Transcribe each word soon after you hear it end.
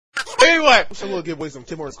Anyway. So we'll give away some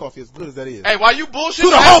Tim Hortons coffee as good as that is. Hey, why you bullshit?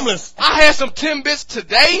 To the homeless! I had some Timbits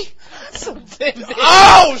today. Some Timbits.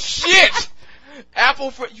 Oh, shit!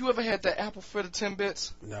 You ever had that apple fritter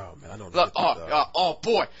Timbits? No, man, I don't know. Oh,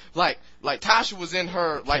 boy. Like Tasha was in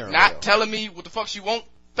her, like, Caramel. not telling me what the fuck she want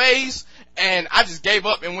phase, and I just gave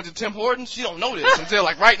up and went to Tim Hortons. She don't know this until,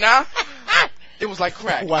 like, right now. It was like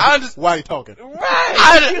crack. Why are you talking?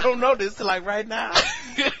 Right. You don't know this till, like, right now.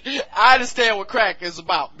 I understand what crack is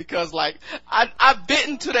about because, like, I bit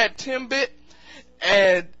into that Timbit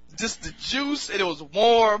and just the juice, and it was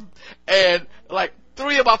warm, and, like,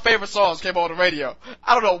 3 of my favorite songs came on the radio.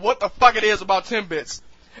 I don't know what the fuck it is about Timbits.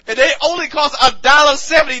 And they only cost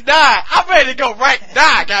 $1.79. I'm ready to go right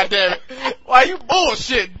now, goddammit. Why you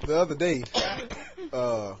bullshitting? The other day,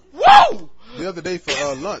 Whoa! The other day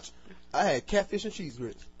for lunch, I had catfish and cheese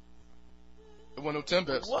grits. It wasn't no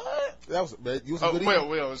Timbits. What? That was, man, you was Oh, good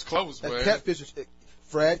well, it's close, man.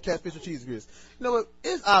 Fried catfish and cheese grits. You know what?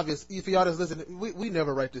 It's obvious. If y'all just listen, we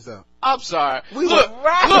never write this out. I'm sorry. We Look, were-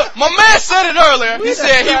 my man said it earlier. He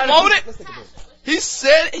said he wanted. Let's take a break. He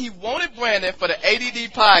said he wanted Brandon for the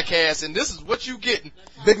ADD podcast, and this is what you getting.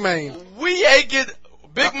 Big man. We ain't get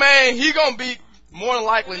Big Man. He gonna be more than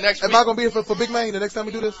likely next week. Am I gonna be here for Big man the next time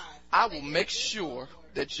we do this? I will make sure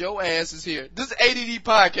that your ass is here. This is ADD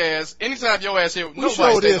podcast. Anytime your ass here, We nobody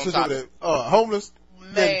sure stays is on top of for it. homeless,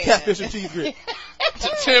 then catfish and cheese grits. To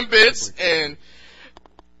Timbits and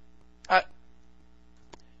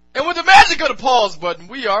with the magic of the pause button,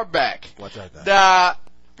 we are back. Watch out now.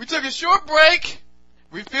 We took a short break,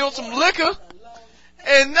 refilled some liquor,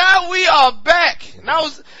 and now we are back. And I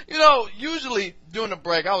was, usually during the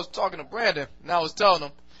break, I was talking to Brandon, and I was telling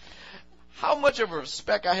him how much of a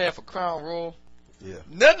respect I have for Crown Royal. Yeah.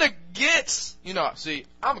 Nothing against, see,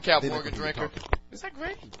 I'm a Cap Morgan drinker. Is that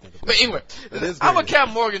great? But anyway, I'm a Cap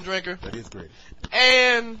Morgan drinker. That is great.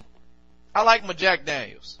 And I like my Jack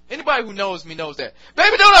Daniels. Anybody who knows me knows that.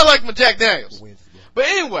 Baby, don't I like my Jack Daniels? But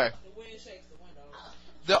anyway,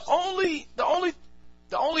 the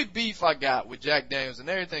only beef I got with Jack Daniels and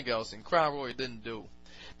everything else and Crown Royal didn't do,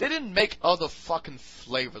 they didn't make other fucking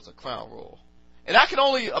flavors of Crown Royal. And I can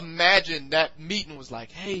only imagine that meeting was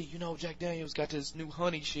like, hey, Jack Daniels got this new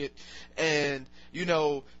honey shit, and,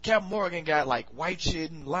 Cap Morgan got like white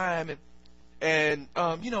shit and lime and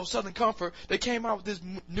Southern Comfort. They came out with this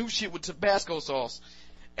new shit with Tabasco sauce.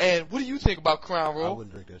 And what do you think about Crown Royal? I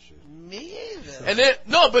wouldn't drink that shit. Me either. And then,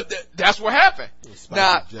 that's what happened.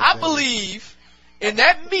 Now, I believe in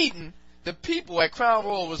that meeting, the people at Crown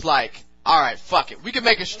Royal was like, alright, fuck it. We can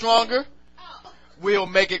make it stronger. We'll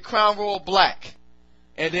make it Crown Royal Black.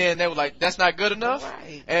 And then they were like, that's not good enough.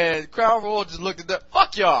 Right. And Crown Royal just looked at that,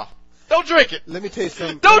 fuck y'all. Don't drink it. Let me tell you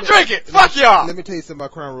something. Don't drink it. Fuck y'all. Let me tell you something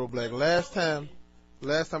about Crown Royal Black. Last time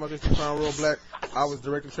I drank some Crown Royal Black, I was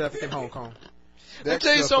directing traffic in Hong Kong. Let me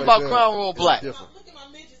tell you something about Crown Royal Black.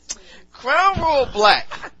 Crown Royal Black.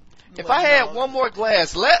 If I had one more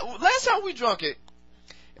glass, last time we drunk it,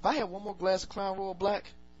 if I had one more glass of Crown Royal Black,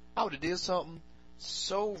 I would have did something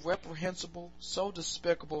so reprehensible, so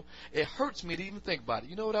despicable, it hurts me to even think about it.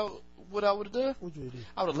 You know what I would have done? What'd you do?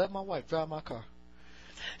 I would have let my wife drive my car.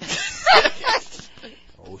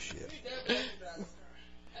 Oh shit.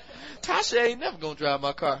 Tasha ain't never gonna drive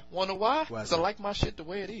my car. Wanna know why? Why is Because I that? like my shit the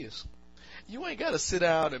way it is. You ain't gotta sit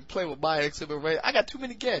down and play with my exhibit radio. I got too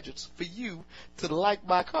many gadgets for you to like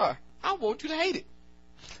my car. I want you to hate it.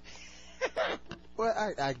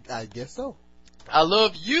 Well, I guess so. I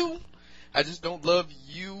love you. I just don't love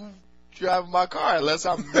you driving my car unless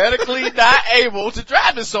I'm medically not able to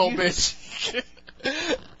drive this old bitch.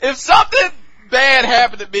 If something bad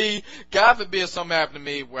happened to me, God forbid something happened to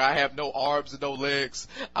me where I have no arms and no legs,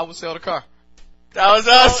 I would sell the car. That was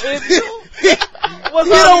us. You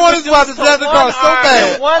don't want his wife to drive the car so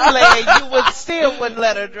bad. One leg, you wouldn't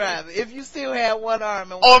let her drive it. If you still had one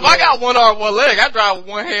arm and one If I leg. got one arm, one leg, I drive with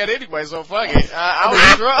one hand anyway, so fuck it. I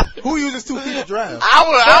would drive. Who uses 2 feet to drive? I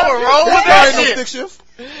would roll with There that ain't no shit. stick shift.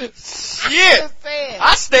 Shit. Just saying.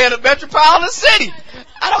 I stay in a metropolitan city.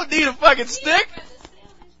 I don't need a fucking stick.